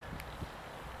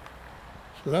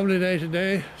Lovely day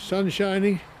today, sun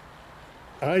shining,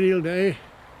 ideal day.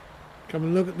 Come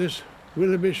and look at this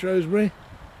Willerby Shrewsbury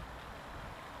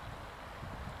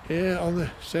here on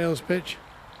the sales pitch.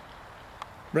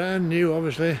 Brand new,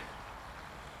 obviously.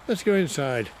 Let's go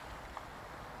inside.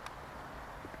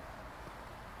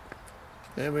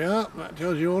 There we are, that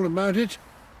tells you all about it.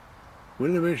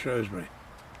 Willerby Shrewsbury.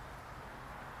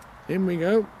 In we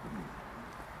go.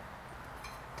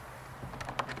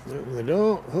 Open the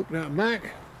door, hook that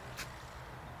back.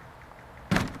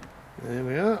 There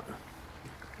we are.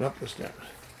 Up the steps.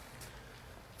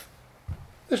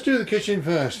 Let's do the kitchen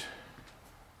first.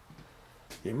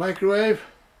 Your microwave,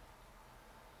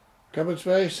 cupboard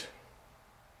space,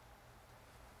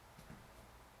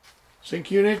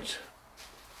 sink unit,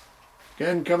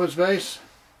 again cupboard space.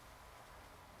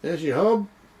 There's your hob,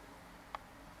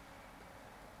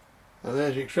 and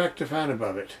there's your extractor fan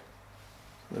above it.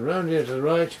 And around here to the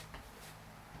right,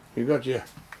 you've got your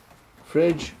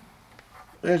fridge.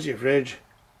 There's your fridge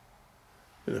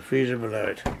with the freezer below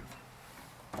it.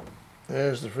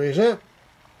 There's the freezer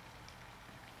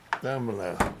down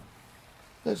below.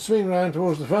 Let's swing round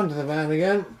towards the front of the van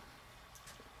again.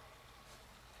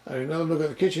 Have another look at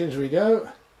the kitchen as we go.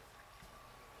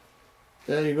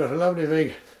 There you've got a lovely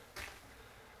big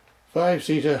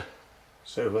 5-seater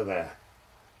sofa there.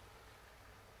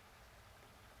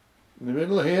 In the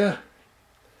middle here,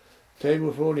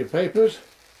 table for all your papers.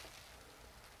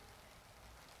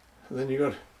 And then you've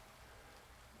got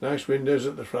nice windows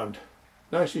at the front.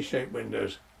 Nicely shaped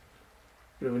windows.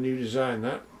 Bit of a new design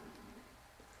that.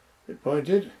 Bit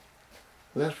pointed.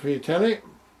 And that's for your telly.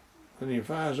 And your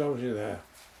fire's obviously there.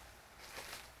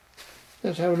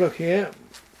 Let's have a look here.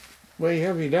 Where you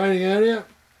have your dining area.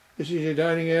 This is your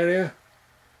dining area.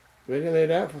 Ready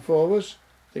laid out for 4 of us.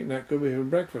 I think that could be for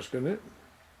breakfast, couldn't it?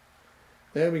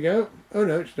 There we go. Oh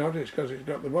no, it's not. It's because it's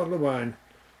got the bottle of wine.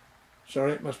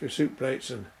 Sorry, it must be soup plates,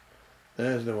 and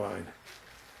there's the wine.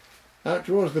 Out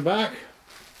towards the back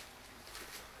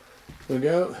we'll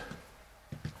go.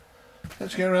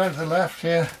 Let's go around to the left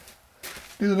here.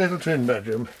 Do the little twin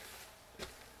bedroom.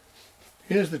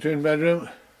 Here's the twin bedroom.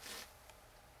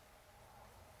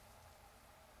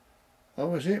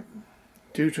 Obviously,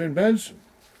 2 twin beds.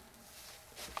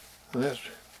 And that's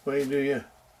where you do your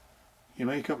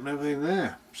makeup and everything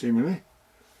there, seemingly.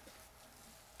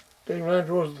 Going round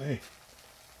towards the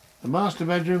master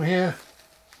bedroom here.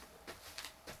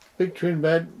 Big twin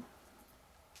bed.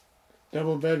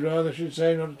 Double bed rather, I should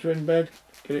say, not a twin bed.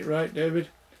 Get it right, David.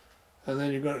 And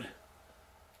then you've got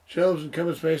shelves and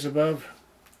cupboard space above.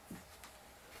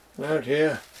 And out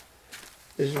here,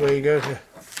 this is where you go to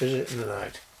visit in the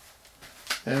night.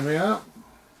 There we are.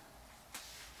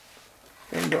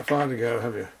 You haven't got far to go,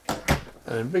 have you?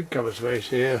 And big cupboard space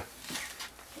here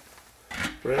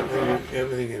for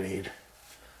everything you need.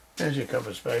 There's your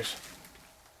cupboard space.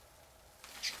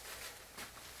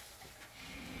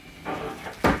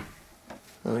 And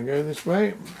then go this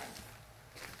way.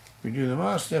 We do the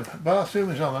master bathroom,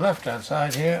 is on the left hand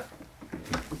side here.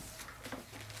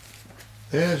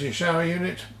 There's your shower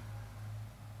unit,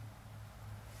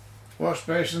 wash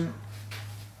basin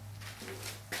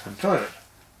and toilet.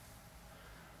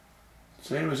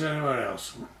 Same as anywhere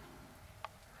else.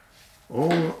 All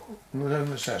the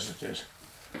necessities.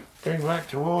 Going back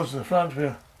towards the front,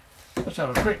 let's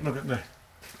have a quick look at the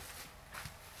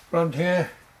front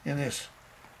here in this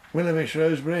Willerby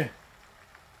Shrewsbury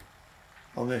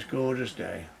on this gorgeous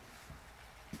day.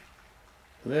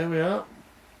 So there we are.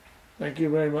 Thank you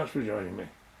very much for joining me.